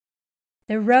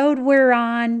The road we're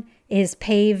on is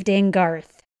paved in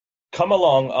Garth. Come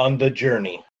along on the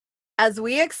journey as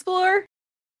we explore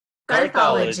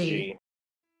Garthology.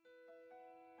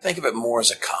 Think of it more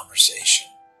as a conversation.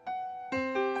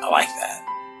 I like that.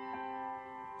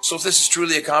 So if this is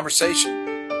truly a conversation,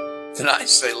 then I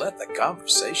say let the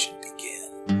conversation begin.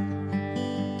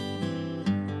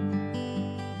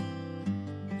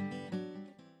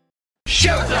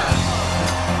 Showtime!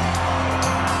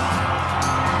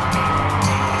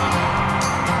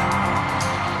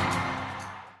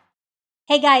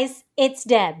 Hey guys, it's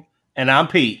Deb. And I'm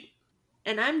Pete.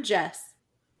 And I'm Jess.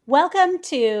 Welcome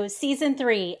to Season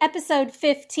 3, Episode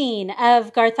 15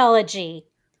 of Garthology.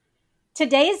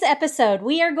 Today's episode,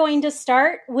 we are going to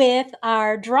start with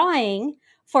our drawing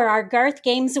for our Garth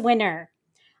Games winner.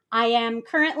 I am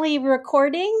currently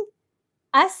recording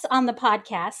us on the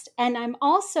podcast, and I'm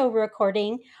also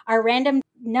recording our random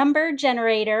number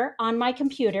generator on my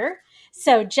computer.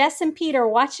 So Jess and Pete are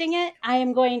watching it. I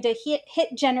am going to hit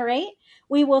generate.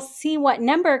 We will see what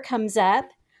number comes up.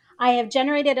 I have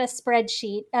generated a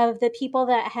spreadsheet of the people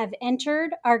that have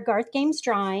entered our Garth Games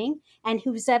drawing, and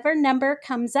whoever number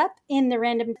comes up in the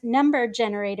random number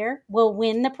generator will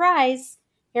win the prize.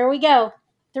 Here we go.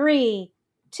 3,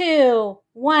 2,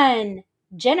 1,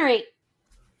 generate.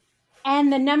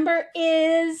 And the number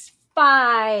is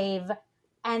 5.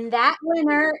 And that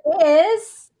winner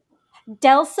is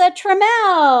Delsa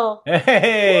Trammell.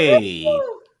 Hey!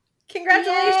 Woo-hoo!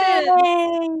 Congratulations!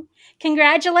 Yay!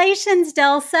 Congratulations,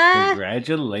 Delsa.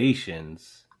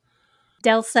 Congratulations.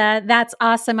 Delsa, that's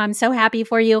awesome. I'm so happy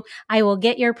for you. I will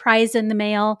get your prize in the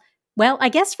mail. Well, I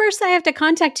guess first I have to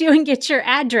contact you and get your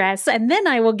address, and then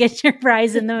I will get your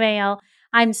prize in the mail.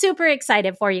 I'm super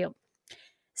excited for you.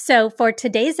 So for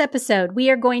today's episode, we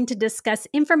are going to discuss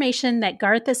information that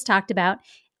Garth has talked about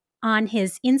on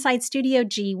his Inside Studio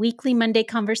G weekly Monday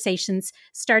conversations,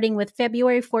 starting with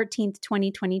February 14th,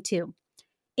 2022.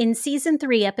 In Season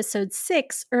 3, Episode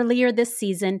 6, earlier this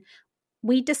season,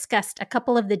 we discussed a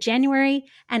couple of the January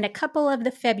and a couple of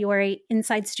the February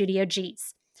Inside Studio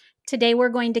Gs. Today, we're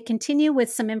going to continue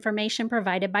with some information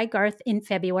provided by Garth in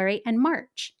February and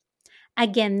March.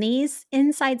 Again, these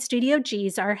Inside Studio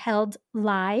Gs are held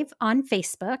live on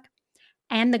Facebook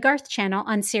and the Garth channel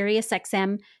on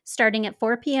SiriusXM starting at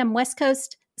 4 p.m. West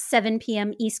Coast, 7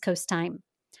 p.m. East Coast time.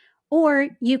 Or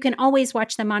you can always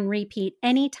watch them on repeat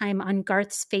anytime on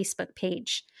Garth's Facebook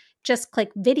page. Just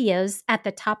click videos at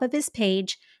the top of his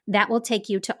page. That will take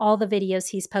you to all the videos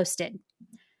he's posted.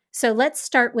 So let's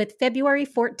start with February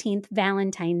 14th,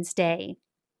 Valentine's Day.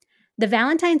 The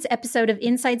Valentine's episode of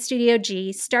Inside Studio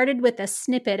G started with a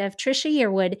snippet of Trisha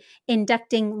Yearwood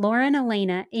inducting Lauren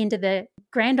Elena into the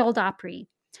Grand Ole Opry,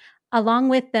 along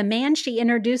with the man she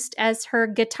introduced as her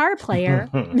guitar player,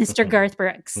 Mr. Garth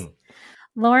Brooks.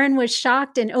 Lauren was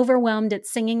shocked and overwhelmed at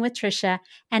singing with Trisha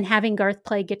and having Garth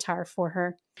play guitar for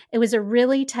her. It was a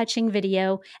really touching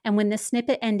video, and when the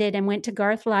snippet ended and went to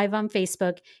Garth live on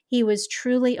Facebook, he was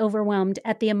truly overwhelmed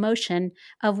at the emotion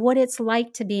of what it's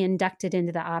like to be inducted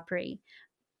into the Opry.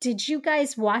 Did you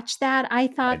guys watch that? I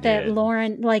thought that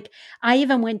Lauren, I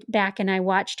even went back and I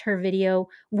watched her video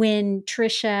when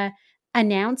Trisha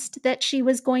announced that she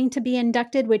was going to be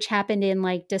inducted, which happened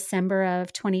in December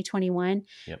of 2021.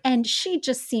 Yep. And she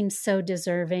just seems so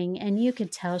deserving, and you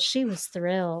could tell she was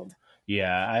thrilled.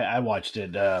 Yeah, I watched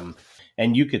it.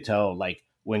 And you could tell,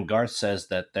 when Garth says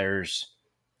that there's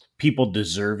people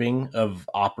deserving of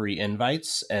Opry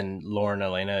invites, and Lauren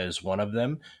Elena is one of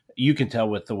them, you can tell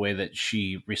with the way that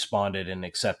she responded and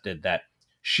accepted that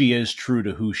she is true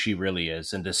to who she really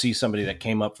is. And to see somebody that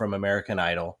came up from American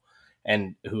Idol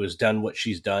and who has done what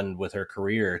she's done with her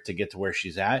career to get to where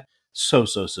she's at, so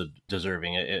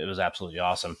deserving. It was absolutely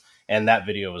awesome. And that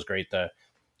video was great. The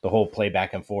whole play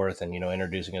back and forth and,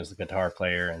 introducing as the guitar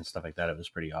player and stuff like that. It was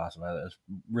pretty awesome. It was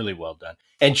really well done.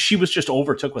 And she was just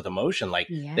overtook with emotion.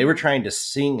 They were trying to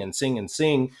sing and sing and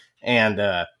sing.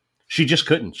 And she just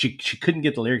couldn't. She couldn't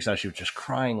get the lyrics out. She was just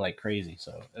crying like crazy.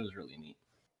 So it was really neat.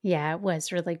 Yeah, it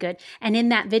was really good. And in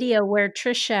that video where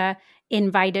Trisha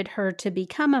invited her to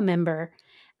become a member,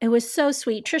 it was so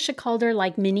sweet. Trisha called her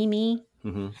Mini-Me.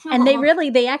 Mm-hmm.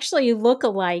 And they actually look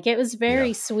alike. It was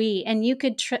very sweet. And you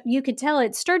could tell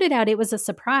it started out, it was a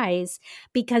surprise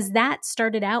because that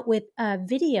started out with a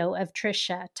video of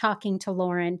Trisha talking to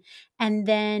Lauren. And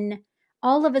then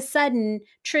all of a sudden,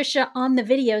 Trisha on the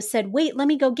video said, wait, let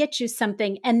me go get you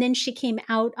something. And then she came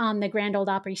out on the Grand Ole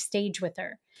Opry stage with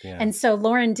her. Yeah. And so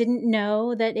Lauren didn't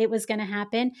know that it was going to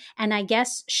happen. And I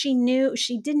guess she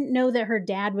didn't know that her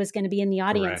dad was going to be in the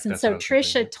audience. Correct. And That's so what I was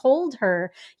thinking. Trisha told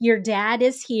her, your dad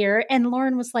is here. And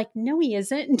Lauren was like, no, he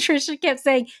isn't. And Trisha kept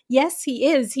saying, yes, he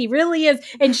is. He really is.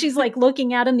 And she's like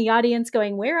looking out in the audience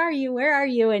going, where are you? Where are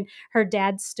you? And her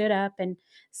dad stood up. And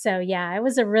so, yeah,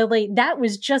 that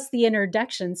was just the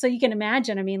introduction. So you can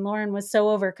imagine, I mean, Lauren was so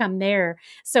overcome there.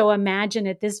 So imagine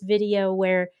at this video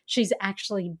where she's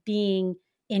actually being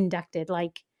inducted.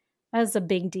 Like, that was a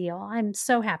big deal. I'm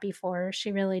so happy for her.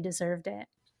 She really deserved it.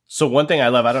 So one thing I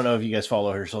love, I don't know if you guys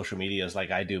follow her social medias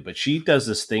like I do, but she does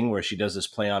this thing where she does this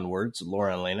play on words,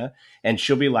 Laura Elena, and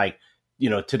she'll be like,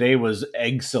 today was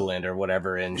excellent or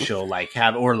whatever. And she'll like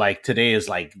have, or like today is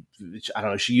like, I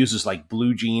don't know, she uses like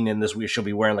blue jean in this, she'll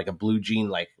be wearing like a blue jean,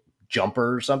 like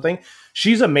jumper or something.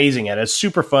 She's amazing at it. It's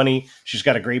super funny. She's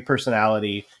got a great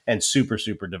personality and super,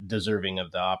 super deserving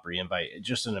of the Opry invite.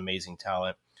 Just an amazing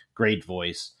talent, great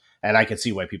voice. And I can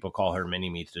see why people call her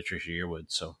mini-me to Trisha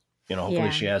Yearwood. So,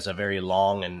 hopefully she has a very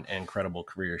long and incredible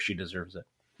career. She deserves it.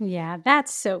 Yeah,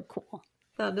 that's so cool.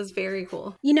 That is very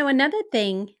cool. Another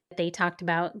thing they talked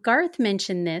about, Garth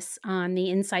mentioned this on the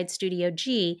Inside Studio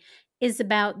G, is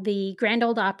about the Grand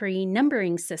Ole Opry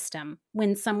numbering system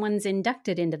when someone's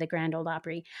inducted into the Grand Ole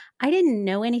Opry. I didn't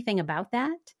know anything about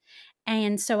that.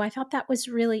 And so I thought that was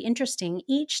really interesting.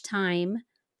 Each time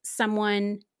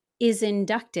someone is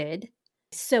inducted,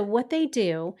 so what they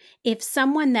do, if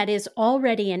someone that is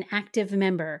already an active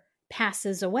member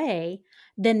passes away,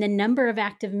 then the number of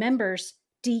active members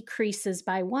decreases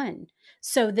by 1.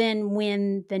 So then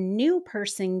when the new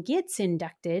person gets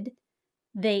inducted,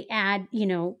 they add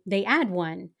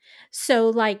 1. So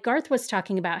like Garth was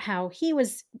talking about how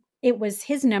his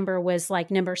number was like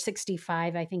number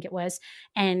 65, I think it was,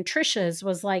 and Trisha's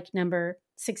was like number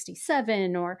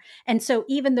 67 and so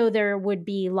even though there would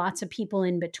be lots of people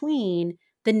in between,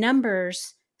 the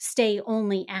numbers stay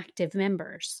only active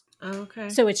members. Okay.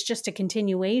 So it's just a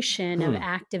continuation of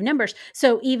active numbers.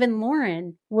 So even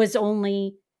Lauren was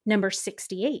only number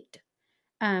 68.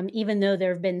 Even though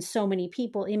there have been so many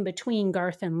people in between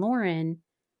Garth and Lauren,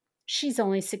 she's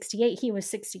only 68. He was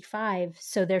 65.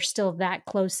 So they're still that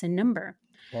close in number.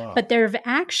 Wow. But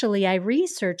I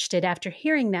researched it after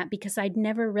hearing that because I'd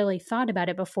never really thought about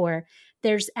it before.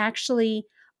 There's actually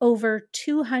over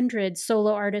 200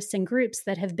 solo artists and groups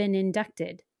that have been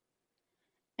inducted.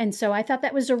 And so I thought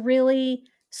that was a really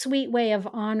sweet way of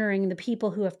honoring the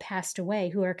people who have passed away,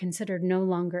 who are considered no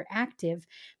longer active,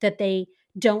 that they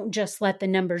don't just let the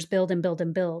numbers build and build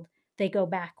and build. They go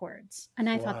backwards. And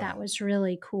I thought that was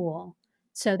really cool.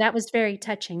 So that was very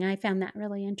touching. I found that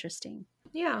really interesting.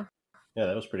 Yeah. Yeah,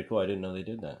 that was pretty cool. I didn't know they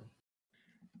did that.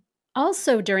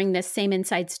 Also, during this same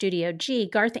Inside Studio G,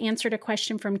 Garth answered a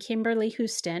question from Kimberly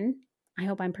Houston. I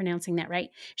hope I'm pronouncing that right.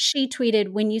 She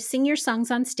tweeted, when you sing your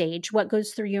songs on stage, what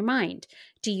goes through your mind?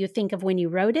 Do you think of when you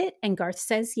wrote it? And Garth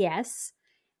says yes.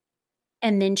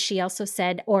 And then she also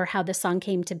said, or how the song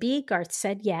came to be. Garth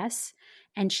said yes.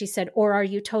 And she said, or are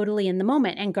you totally in the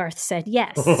moment? And Garth said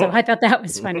yes. So I thought that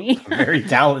was funny. Very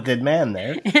talented man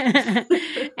there.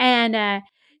 And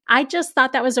I just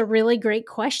thought that was a really great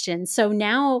question. So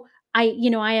now I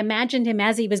imagined him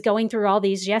as he was going through all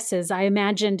these yeses. I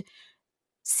imagined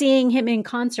seeing him in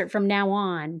concert from now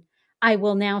on. I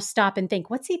will now stop and think,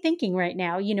 what's he thinking right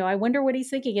now? I wonder what he's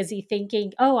thinking. Is he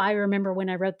thinking, oh, I remember when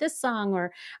I wrote this song,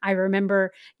 or I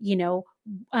remember,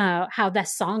 how that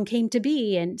song came to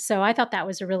be. And so I thought that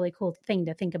was a really cool thing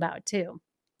to think about too.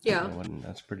 Yeah.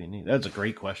 That's pretty neat. That's a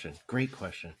great question. Great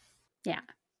question. Yeah.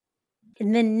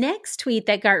 And the next tweet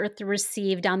that Garth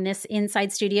received on this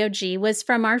Inside Studio G was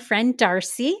from our friend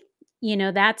Darcy.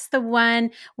 That's the one,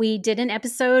 we did an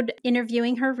episode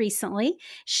interviewing her recently.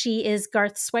 She is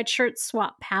Garth's sweatshirt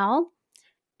swap pal.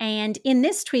 And in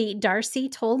this tweet, Darcy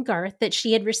told Garth that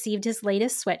she had received his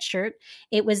latest sweatshirt.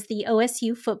 It was the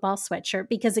OSU football sweatshirt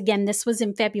because, again, this was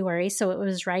in February, so it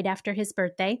was right after his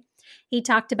birthday. He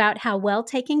talked about how well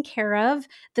taken care of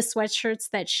the sweatshirts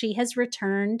that she has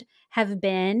returned have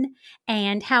been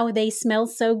and how they smell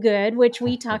so good, which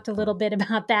we talked a little bit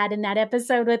about that in that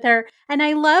episode with her. And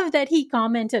I love that he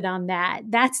commented on that.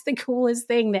 That's the coolest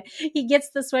thing, that he gets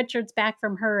the sweatshirts back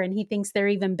from her and he thinks they're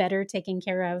even better taken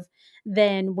care of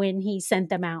than when he sent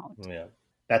them out. Yeah.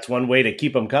 That's one way to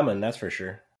keep them coming. That's for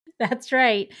sure. That's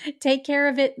right. Take care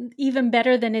of it even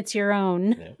better than it's your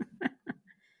own. Yeah.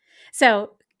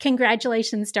 So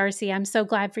congratulations, Darcy. I'm so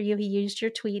glad for you. He used your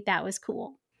tweet. That was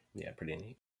cool. Yeah, pretty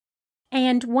neat.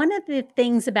 And one of the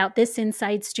things about this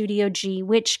Inside Studio G,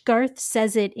 which Garth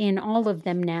says it in all of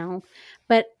them now,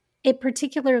 but it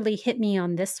particularly hit me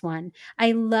on this one.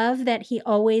 I love that he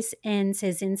always ends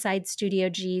his Inside Studio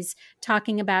Gs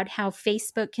talking about how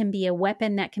Facebook can be a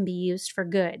weapon that can be used for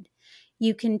good.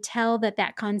 You can tell that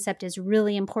that concept is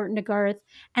really important to Garth.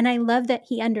 And I love that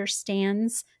he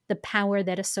understands the power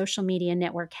that a social media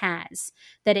network has,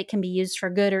 that it can be used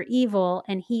for good or evil,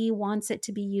 and he wants it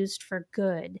to be used for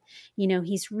good. You know,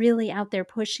 he's really out there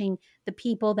pushing the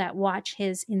people that watch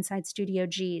his Inside Studio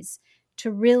Gs to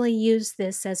really use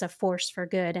this as a force for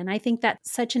good. And I think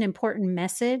that's such an important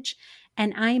message.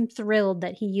 And I'm thrilled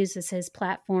that he uses his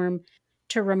platform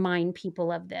to remind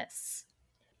people of this.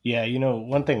 Yeah, you know,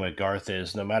 one thing with Garth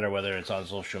is no matter whether it's on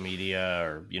social media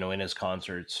or, you know, in his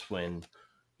concerts when,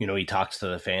 you know, he talks to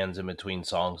the fans in between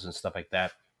songs and stuff like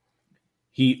that,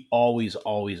 he always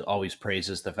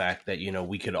praises the fact that, you know,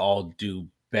 we could all do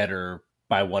better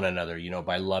by one another, you know,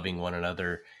 by loving one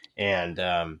another and,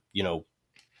 you know,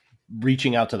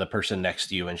 reaching out to the person next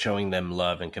to you and showing them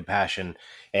love and compassion.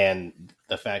 And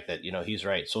the fact that, you know, he's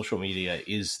right. Social media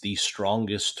is the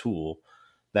strongest tool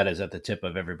that is at the tip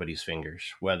of everybody's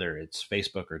fingers, whether it's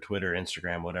Facebook or Twitter,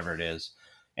 Instagram, whatever it is.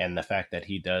 And the fact that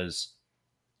he does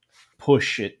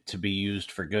push it to be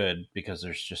used for good because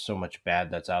there's just so much bad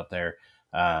that's out there.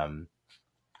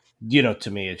 You know,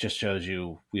 to me, it just shows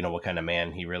you, you know, what kind of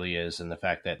man he really is. And the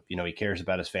fact that, you know, he cares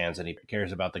about his fans and he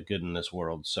cares about the good in this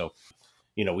world. So,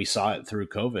 you know, we saw it through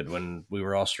COVID when we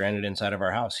were all stranded inside of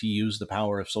our house. He used the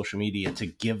power of social media to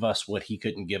give us what he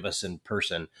couldn't give us in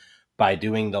person by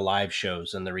doing the live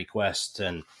shows and the requests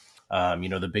and, you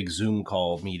know, the big Zoom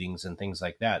call meetings and things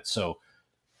like that. So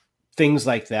things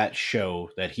like that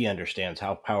show that he understands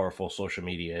how powerful social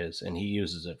media is, and he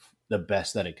uses it the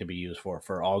best that it could be used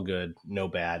for all good, no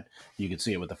bad. You can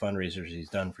see it with the fundraisers he's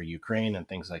done for Ukraine and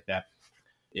things like that.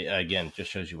 It, again, just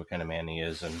shows you what kind of man he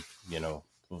is. And, you know,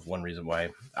 one reason why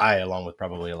I, along with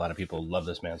probably a lot of people, love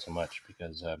this man so much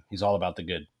because he's all about the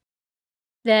good.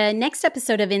 The next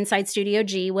episode of Inside Studio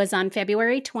G was on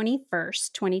February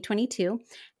 21st, 2022.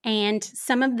 And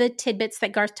some of the tidbits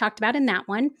that Garth talked about in that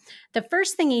one, the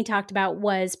first thing he talked about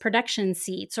was production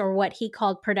seats, or what he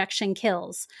called production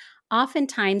kills.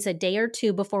 Oftentimes, a day or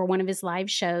two before one of his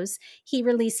live shows, he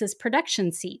releases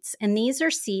production seats. And these are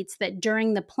seats that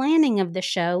during the planning of the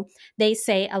show, they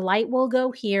say a light will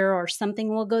go here or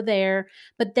something will go there.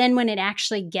 But then when it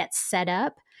actually gets set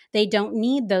up, they don't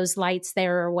need those lights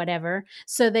there or whatever.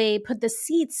 So they put the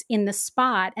seats in the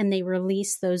spot and they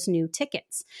release those new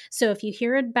tickets. So if you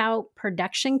hear about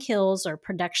production kills or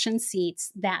production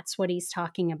seats, that's what he's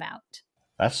talking about.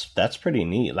 That's pretty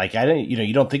neat. Like, I didn't, you know,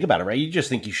 you don't think about it, right? You just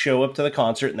think you show up to the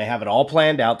concert and they have it all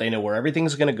planned out. They know where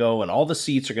everything's going to go and all the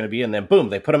seats are going to be. And then boom,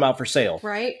 they put them out for sale.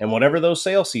 Right. And whatever those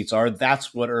sale seats are,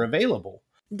 that's what are available.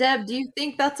 Deb, do you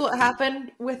think that's what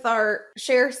happened with our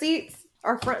share seats,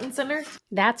 our front and center?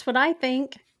 That's what I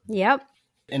think. Yep.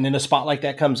 And then a spot like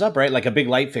that comes up, right? Like a big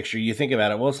light fixture. You think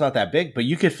about it. Well, it's not that big, but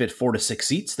you could fit 4 to 6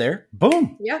 seats there.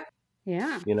 Boom. Yeah.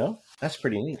 Yeah. You know, that's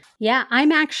pretty neat. Yeah.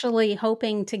 I'm actually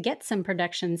hoping to get some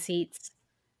production seats.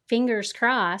 Fingers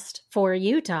crossed for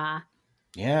Utah.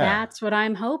 Yeah. That's what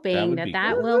I'm hoping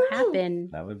that will happen.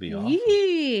 That would be awesome.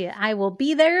 Yeah. I will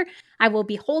be there. I will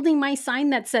be holding my sign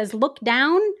that says, "Look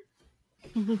down."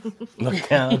 Look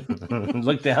down.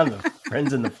 Look down. The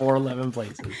friends in the 411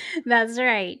 places. That's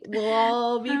right. We'll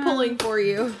all be pulling for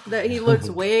you. That he looks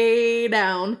way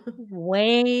down.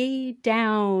 Way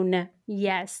down.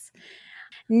 Yes.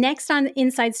 Next on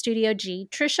Inside Studio G,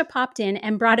 Trisha popped in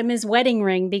and brought him his wedding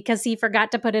ring because he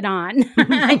forgot to put it on.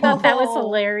 I thought that was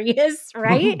hilarious,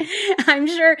 right? I'm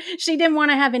sure she didn't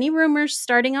want to have any rumors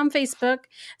starting on Facebook.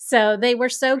 So they were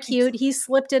so cute. He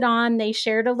slipped it on. They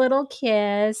shared a little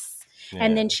kiss. Yeah.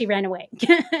 And then she ran away.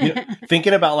 You know,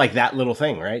 thinking about like that little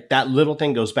thing, right? That little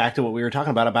thing goes back to what we were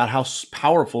talking about how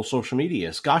powerful social media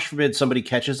is. Gosh forbid somebody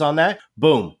catches on that.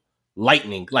 Boom.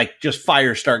 Lightning, like just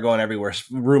fires start going everywhere.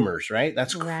 Rumors, right?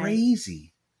 That's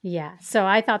crazy. Yeah. So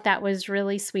I thought that was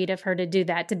really sweet of her to do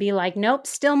that, to be like, nope,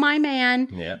 still my man.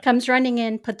 Yeah. Comes running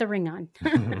in, put the ring on.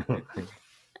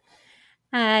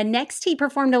 Next, he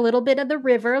performed a little bit of The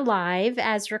River live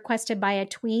as requested by a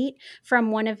tweet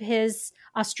from one of his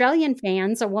Australian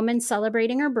fans, a woman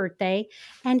celebrating her birthday,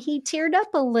 and he teared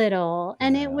up a little,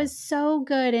 and it was so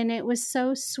good, and it was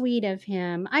so sweet of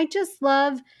him. I just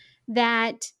love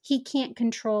that he can't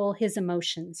control his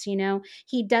emotions, you know?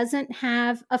 He doesn't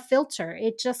have a filter.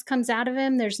 It just comes out of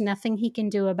him. There's nothing he can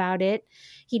do about it.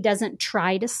 He doesn't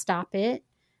try to stop it.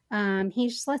 He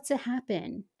just lets it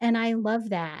happen. And I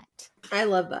love that. I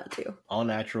love that too. All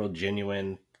natural,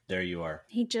 genuine. There you are.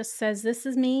 He just says, this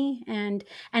is me. And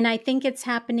I think it's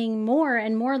happening more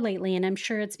and more lately. And I'm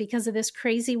sure it's because of this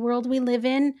crazy world we live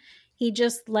in. He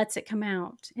just lets it come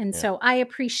out. And so I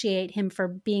appreciate him for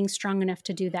being strong enough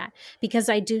to do that, because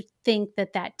I do think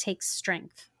that takes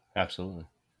strength. Absolutely.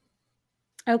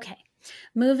 Okay.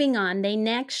 Moving on, they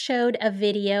next showed a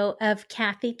video of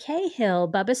Kathy Cahill,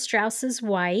 Bubba Strauss's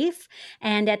wife,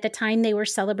 and at the time they were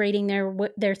celebrating their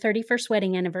 31st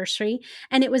wedding anniversary,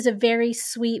 and it was a very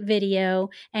sweet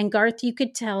video, and Garth, you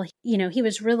could tell, he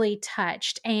was really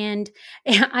touched, and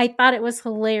I thought it was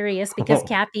hilarious because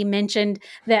Kathy mentioned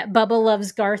that Bubba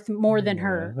loves Garth more than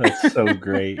her. That's so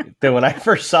great. Then when I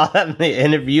first saw that in the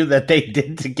interview that they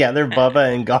did together,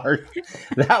 Bubba and Garth,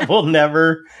 that will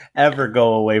never, ever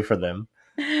go away for them.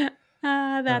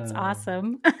 That's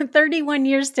awesome. 31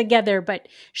 years together, but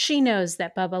she knows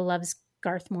that Bubba loves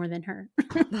Garth more than her.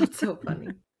 That's so funny.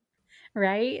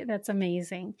 Right? That's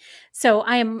amazing. So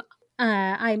I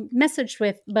messaged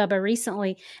with Bubba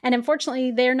recently, and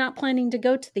unfortunately they're not planning to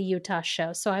go to the Utah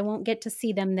show, so I won't get to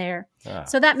see them there.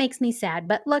 So that makes me sad,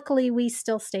 but luckily we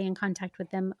still stay in contact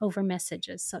with them over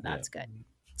messages, so that's good.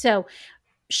 So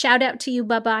shout out to you,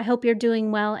 Bubba. I hope you're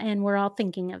doing well, and we're all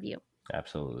thinking of you.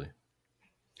 Absolutely.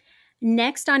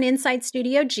 Next on Inside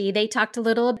Studio G, they talked a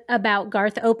little about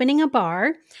Garth opening a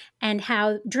bar and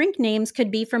how drink names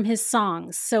could be from his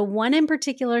songs. So one in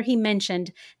particular he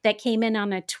mentioned that came in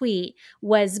on a tweet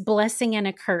was Blessing and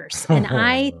a Curse. And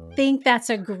I think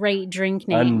that's a great drink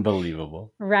name.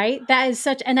 Unbelievable. Right? That is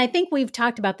such, and I think we've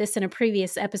talked about this in a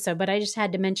previous episode, but I just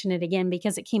had to mention it again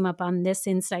because it came up on this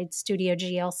Inside Studio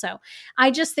G also.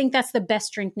 I just think that's the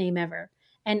best drink name ever.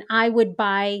 And I would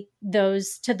buy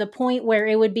those to the point where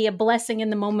it would be a blessing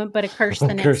in the moment, but a curse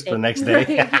the next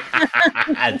day.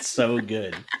 That's so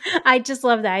good. I just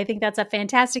love that. I think that's a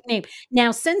fantastic name. Now,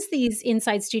 since these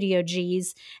Inside Studio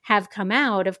Gs have come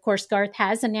out, of course, Garth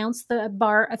has announced the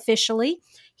bar officially.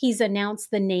 He's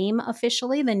announced the name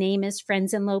officially. The name is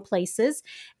Friends in Low Places.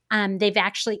 They've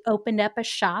actually opened up a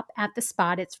shop at the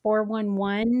spot. It's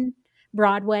 411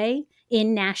 Broadway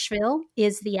in Nashville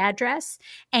is the address.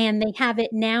 And they have it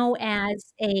now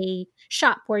as a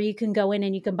shop where you can go in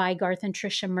and you can buy Garth and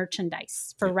Trisha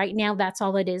merchandise. For right now, that's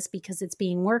all it is because it's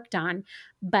being worked on.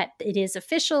 But it is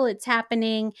official. It's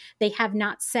happening. They have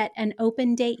not set an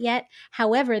open date yet.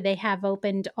 However, they have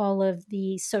opened all of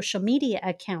the social media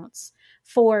accounts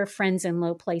for Friends in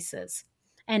Low Places.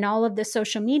 And all of the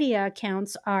social media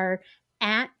accounts are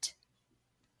at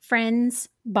Friends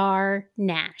Bar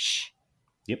Nash.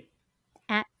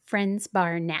 At Friends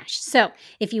Bar Nash. So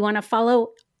if you want to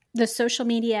follow the social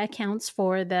media accounts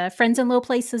for the Friends in Low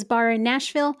Places bar in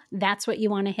Nashville, that's what you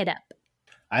want to hit up.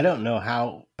 I don't know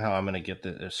how I'm going to get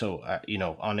this. So,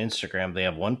 on Instagram, they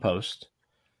have one post,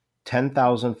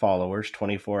 10,000 followers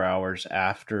 24 hours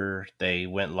after they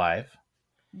went live.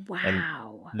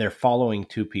 Wow. And they're following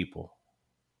two people,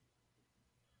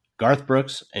 Garth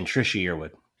Brooks and Trisha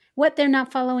Yearwood. What, they're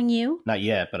not following you? Not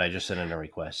yet, but I just sent in a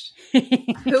request. Who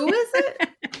is it?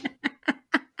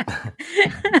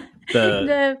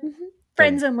 the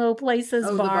Friends in Low Places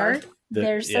bar.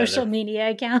 Their social media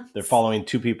account. They're following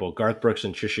two people, Garth Brooks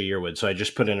and Trisha Yearwood. So I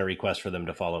just put in a request for them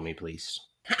to follow me, please.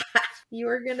 You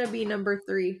are going to be number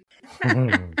 3.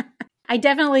 I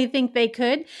definitely think they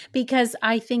could, because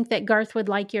I think that Garth would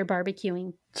like your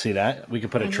barbecuing. See that? We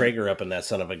could put a Traeger up in that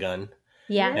son of a gun.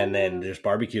 Yeah. And then there's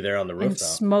barbecue there on the rooftop. And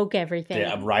smoke everything.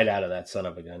 Yeah, right out of that son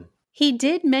of a gun. He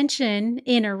did mention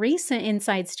in a recent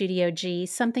Inside Studio G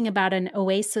something about an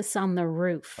oasis on the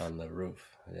roof. On the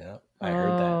roof, yeah. I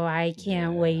heard that. Oh, I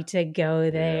can't wait to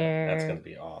go there. Yeah, that's going to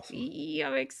be awesome.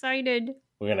 I'm excited.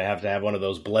 We're going to have one of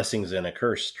those blessings and a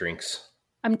curse drinks.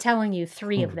 I'm telling you,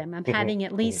 3 of them. I'm having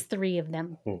at least 3 of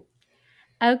them.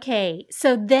 Okay,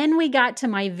 so then we got to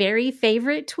my very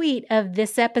favorite tweet of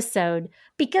this episode,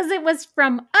 because it was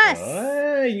from us.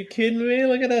 Oh, you kidding me?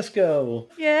 Look at us go.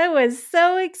 Yeah, it was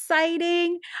so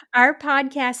exciting. Our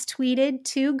podcast tweeted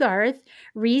to Garth,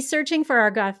 researching for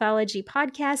our Garthology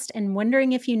podcast and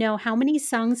wondering if you know how many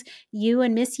songs you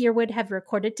and Miss Yearwood have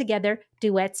recorded together,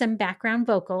 duets and background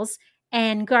vocals.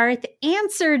 And Garth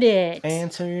answered it.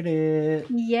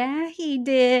 Yeah, he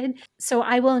did. So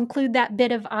I will include that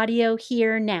bit of audio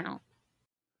here now.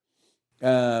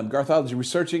 Garthology,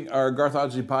 researching our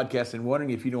Garthology podcast and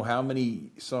wondering if you know how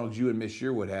many songs you and Miss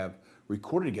Yearwood have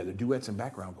recorded together, duets and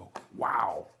background vocal.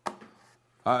 Wow.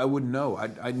 I wouldn't know.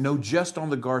 I know just on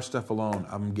the Garth stuff alone,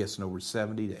 I'm guessing over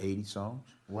 70 to 80 songs.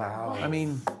 Wow. I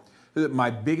mean, my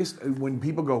biggest, when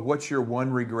people go, what's your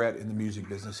one regret in the music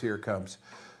business? Here it comes.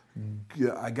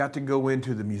 I got to go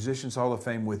into the Musicians Hall of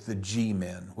Fame with the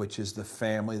G-Men, which is the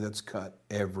family that's cut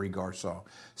every Garth song.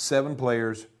 7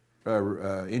 players,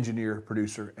 engineer,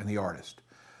 producer, and the artist.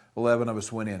 11 of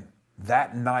us went in.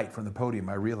 That night from the podium,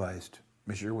 I realized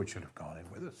Miss Sherwood should have gone in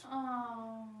with us.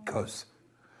 Because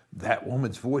that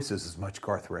woman's voice is as much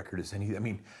Garth record as any. I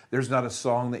mean, there's not a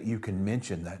song that you can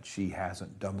mention that she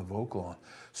hasn't done the vocal on.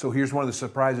 So here's one of the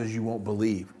surprises you won't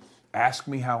believe. Ask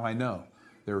me how I know.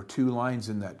 There are 2 lines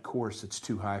in that chorus that's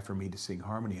too high for me to sing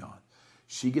harmony on.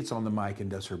 She gets on the mic and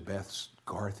does her best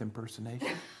Garth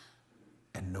impersonation,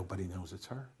 and nobody knows it's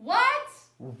her. What?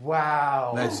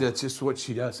 Wow. That's just what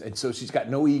she does. And so she's got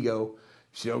no ego.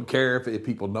 She don't care if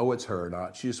people know it's her or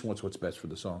not. She just wants what's best for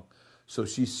the song. So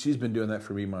she's been doing that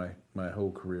for me my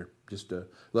whole career. Just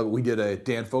love it. We did a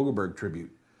Dan Fogelberg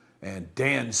tribute, and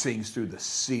Dan sings through the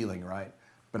ceiling, right?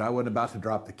 But I wasn't about to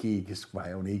drop the key, just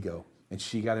my own ego. And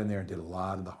she got in there and did a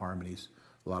lot of the harmonies,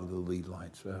 a lot of the lead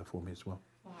lines for me as well.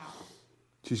 Wow.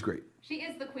 She's great. She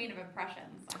is the queen of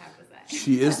impressions, I have to say.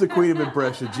 She is the queen of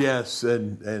impressions, yes.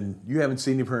 And you haven't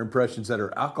seen any of her impressions that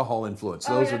are alcohol influenced.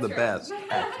 Those are the best.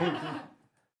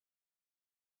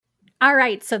 All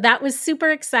right, so that was super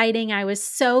exciting. I was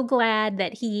so glad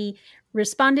that he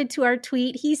responded to our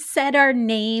tweet. He said our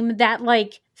name. That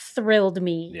thrilled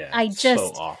me. Yeah, I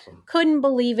just so awesome. couldn't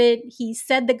believe it. He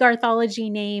said the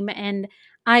Garthology name, and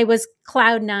I was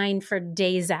cloud 9 for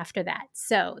days after that.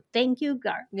 So thank you,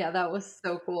 Garth. Yeah, that was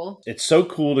so cool. It's so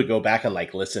cool to go back and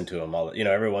listen to them all.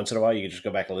 Every once in a while you can just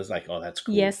go back and listen oh, that's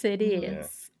cool. Yes, it is. Yeah.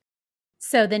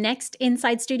 So the next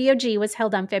Inside Studio G was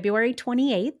held on February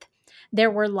 28th. There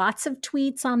were lots of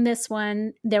tweets on this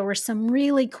one. There were some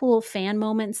really cool fan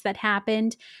moments that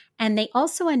happened. And they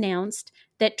also announced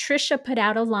that Trisha put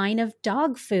out a line of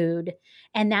dog food,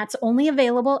 and that's only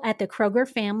available at the Kroger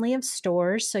family of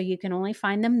stores, so you can only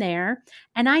find them there.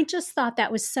 And I just thought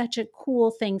that was such a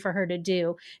cool thing for her to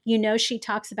do. She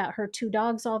talks about her 2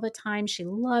 dogs all the time. She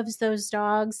loves those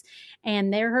dogs,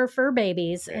 and they're her fur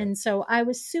babies. Yeah. And so I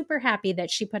was super happy that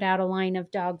she put out a line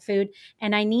of dog food,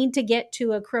 and I need to get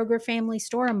to a Kroger family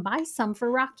store and buy some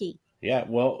for Rocky. Yeah,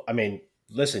 well,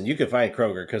 listen, you could find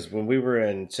Kroger, because when we were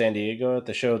in San Diego at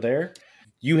the show there,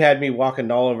 you had me walking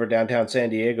all over downtown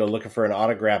San Diego looking for an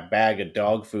autographed bag of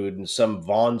dog food in some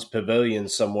Vaughn's Pavilion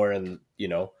somewhere I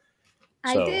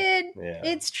did. Yeah.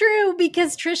 It's true,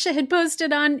 because Trisha had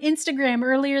posted on Instagram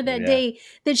earlier that day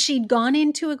that she'd gone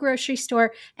into a grocery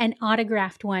store and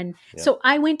autographed one. Yeah. So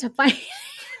I went to find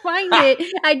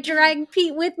it. I dragged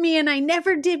Pete with me, and I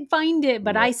never did find it,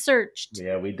 but I searched.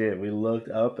 Yeah, we did. We looked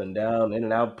up and down, in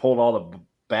and out, pulled all the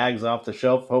bags off the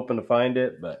shelf, hoping to find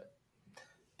it, but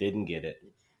didn't get it.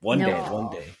 One day.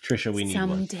 Trisha, we need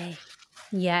one. Someday.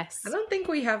 Yes. I don't think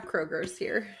we have Kroger's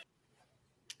here.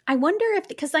 I wonder if,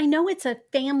 because I know it's a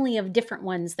family of different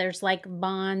ones. There's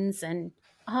Bonds, and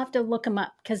I'll have to look them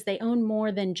up because they own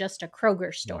more than just a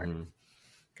Kroger store.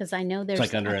 Because I know there's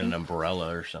it's under an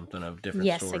umbrella or something of different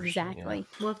stores. Yes, exactly.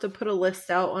 We'll have to put a list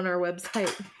out on our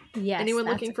website. Yes. Anyone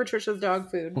looking for Trisha's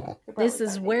dog food? This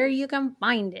is where you can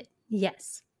find it.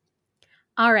 Yes.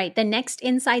 All right. The next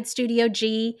Inside Studio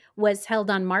G was held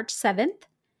on March 7th.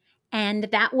 And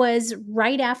that was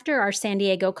right after our San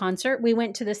Diego concert. We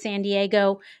went to the San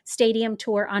Diego Stadium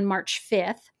tour on March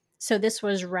 5th. So this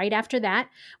was right after that.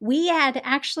 We had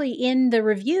actually, in the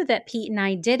review that Pete and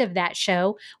I did of that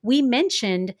show, we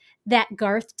mentioned that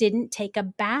Garth didn't take a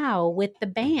bow with the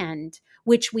band,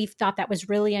 which we thought that was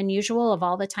really unusual. Of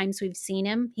all the times we've seen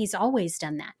him, he's always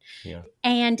done that. Yeah.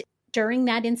 And during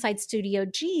that Inside Studio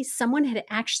G, someone had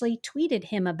actually tweeted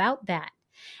him about that.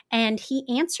 And he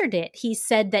answered it. He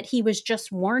said that he was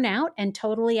just worn out and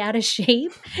totally out of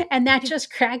shape. And that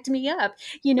just cracked me up.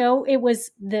 It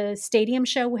was the stadium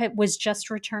show was just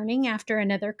returning after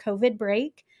another COVID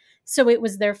break. So it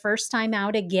was their first time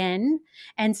out again.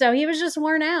 And so he was just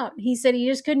worn out. He said he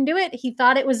just couldn't do it. He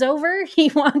thought it was over. He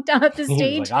walked off the stage.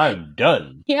 He was like, I'm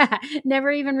done. Yeah.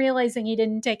 Never even realizing he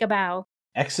didn't take a bow.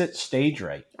 Exit stage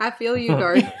right. I feel you,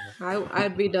 Garth.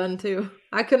 I'd be done too.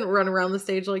 I couldn't run around the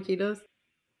stage like he does.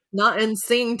 Not and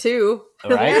sing too.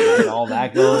 Right? And all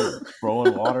that going,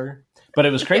 throwing water. But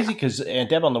it was crazy because Aunt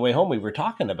Deb, on the way home, we were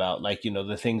talking about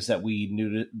the things that we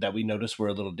noticed were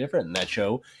a little different in that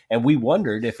show. And we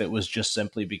wondered if it was just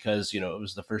simply because, it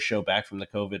was the first show back from the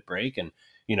COVID break and,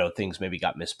 things maybe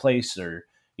got misplaced or,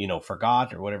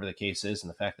 forgot or whatever the case is. And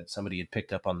the fact that somebody had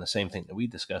picked up on the same thing that we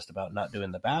discussed about not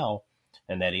doing the bow.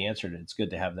 And that he answered it. It's good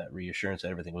to have that reassurance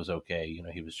that everything was okay.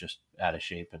 He was just out of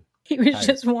shape. And he was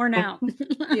just worn out.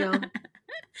 Yeah.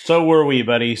 So were we,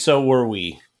 buddy. So were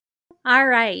we. All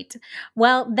right.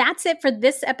 Well, that's it for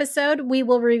this episode. We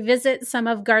will revisit some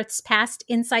of Garth's past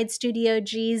Inside Studio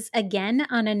Gs again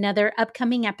on another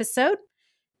upcoming episode.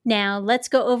 Now, let's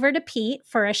go over to Pete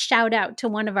for a shout out to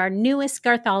one of our newest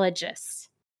Garthologists.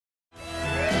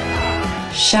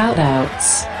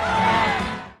 Shoutouts.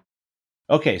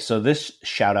 Okay, so this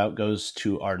shout out goes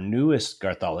to our newest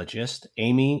Garthologist,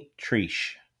 Amy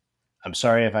Trish. I'm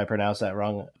sorry if I pronounced that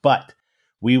wrong, but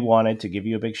we wanted to give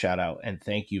you a big shout out and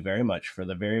thank you very much for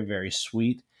the very, very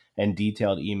sweet and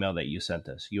detailed email that you sent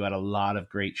us. You had a lot of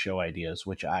great show ideas,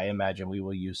 which I imagine we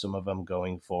will use some of them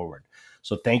going forward.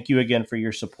 So thank you again for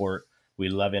your support. We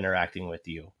love interacting with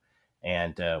you,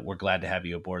 and we're glad to have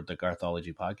you aboard the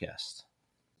Garthology podcast.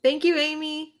 Thank you,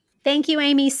 Amy. Thank you,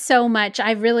 Amy, so much.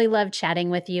 I really loved chatting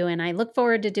with you, and I look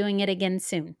forward to doing it again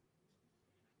soon.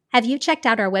 Have you checked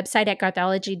out our website at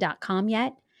garthology.com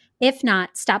yet? If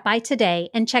not, stop by today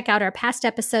and check out our past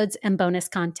episodes and bonus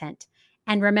content.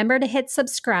 And remember to hit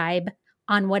subscribe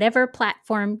on whatever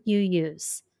platform you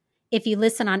use. If you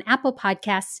listen on Apple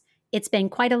Podcasts, it's been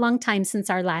quite a long time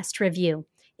since our last review.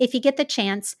 If you get the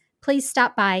chance, please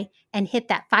stop by and hit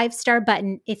that 5-star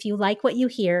button if you like what you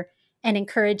hear and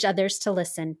encourage others to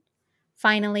listen.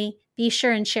 Finally, be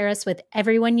sure and share us with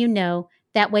everyone you know.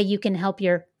 That way you can help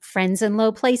your friends in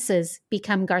low places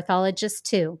become Garthologists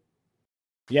too.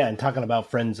 Yeah, and talking about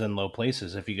friends in low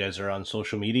places, if you guys are on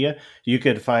social media, you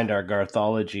could find our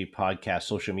Garthology podcast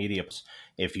social media.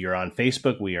 If you're on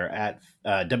Facebook, we are at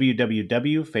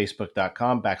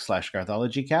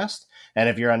www.facebook.com/GarthologyCast. And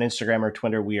if you're on Instagram or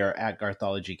Twitter, we are at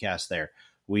GarthologyCast there.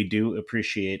 We do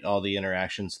appreciate all the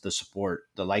interactions, the support,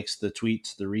 the likes, the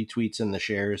tweets, the retweets, and the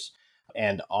shares.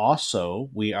 And also,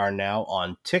 we are now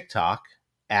on TikTok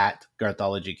at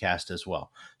GarthologyCast as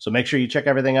well. So make sure you check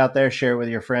everything out there, share it with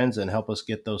your friends, and help us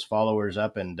get those followers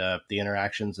up and the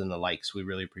interactions and the likes. We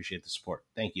really appreciate the support.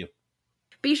 Thank you.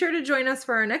 Be sure to join us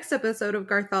for our next episode of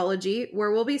Garthology,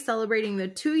 where we'll be celebrating the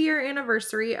 2-year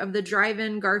anniversary of the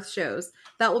Drive-In Garth shows.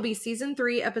 That will be Season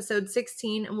 3, Episode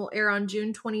 16, and will air on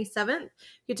June 27th.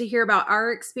 Get to hear about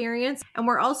our experience, and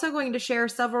we're also going to share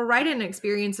several write-in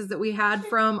experiences that we had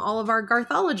from all of our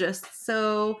Garthologists.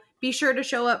 So be sure to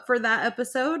show up for that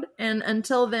episode, and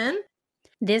until then,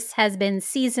 this has been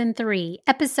Season 3,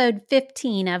 Episode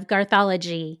 15 of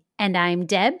Garthology, and I'm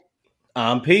Deb.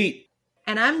 I'm Pete.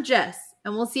 And I'm Jess.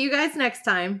 And we'll see you guys next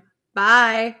time.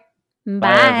 Bye.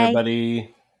 Bye,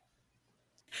 everybody.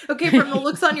 Okay, from the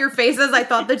looks on your faces, I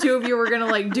thought the two of you were going to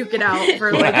like duke it out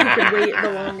for like who could wait the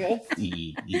longest.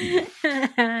 Finish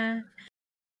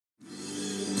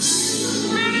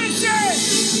it!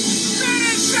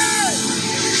 Finish it!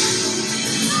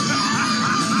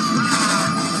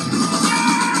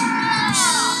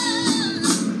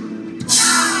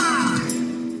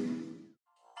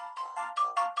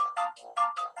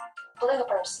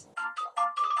 Bloopers.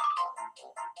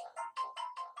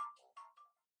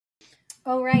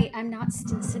 Oh, right. I'm not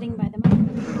sitting by the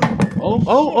microphone.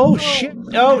 Oh, shit.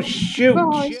 Oh, shoot.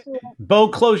 Shit. Bo,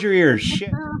 close your ears.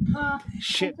 Shit.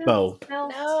 Shit, Bo.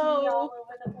 No.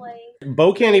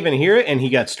 Bo can't even hear it, and he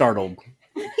got startled.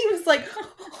 He was like...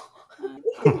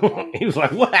 He was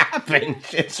like, what happened?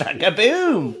 It's like a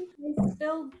boom. I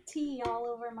spilled tea all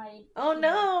over my... Oh,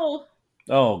 no.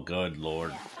 Oh, good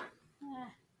Lord. Yeah.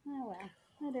 Oh, well.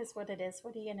 That is what it is.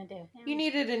 What are you going to do? You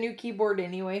needed a new keyboard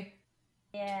anyway.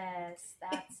 Yes,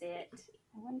 that's it.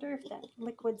 I wonder if that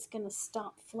liquid's going to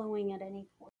stop flowing at any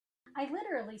point. I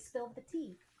literally spilled the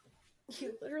tea.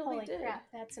 You literally Holy did. crap,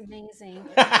 that's amazing.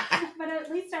 But at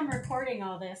least I'm recording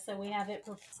all this, so we have it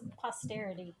for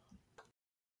posterity.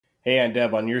 Hey, and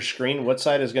Deb, on your screen, what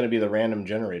side is going to be the random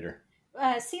generator?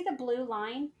 See the blue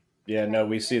line? Yeah, no,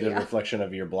 we see the reflection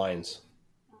of your blinds.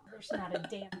 Oh, there's not a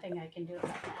damn thing I can do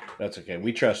about that. That's okay.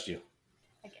 We trust you.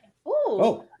 Okay.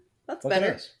 Oh, that's look at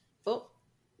better. us. Oh,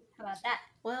 how about that?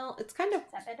 Well, it's kind of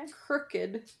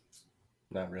crooked.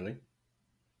 Not really.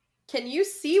 Can you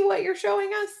see what you're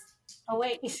showing us? Oh,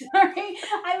 wait. Sorry.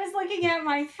 I was looking at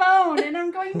my phone, and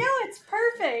I'm going, no, it's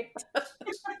perfect.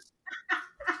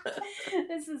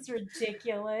 This is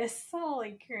ridiculous.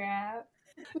 Holy crap.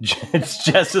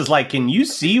 Jess is like, can you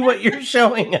see what you're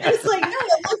showing us? It's like, no,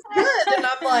 it looks good. And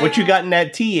I'm like, what you got in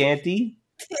that tea, Auntie?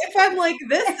 If I'm like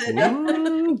this,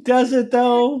 it does it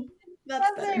though? That's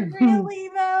Does better. it really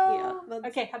though? Yeah.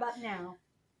 Okay, how about now?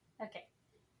 Okay.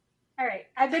 All right.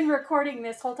 I've been recording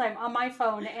this whole time on my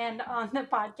phone and on the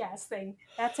podcast thing.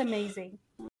 That's amazing.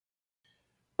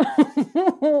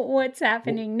 What's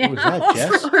happening now? Was that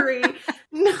Jess? Sorry.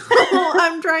 No,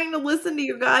 I'm trying to listen to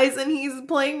you guys, and he's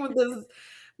playing with his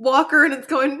walker, and it's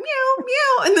going meow,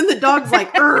 meow, and then the dog's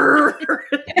like, I'm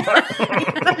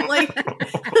like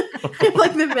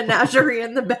the menagerie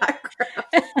in the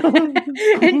background.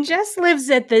 And Jess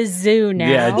lives at the zoo now.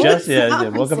 Yeah, Jess. Yeah,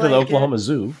 welcome to the Oklahoma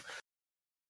Zoo.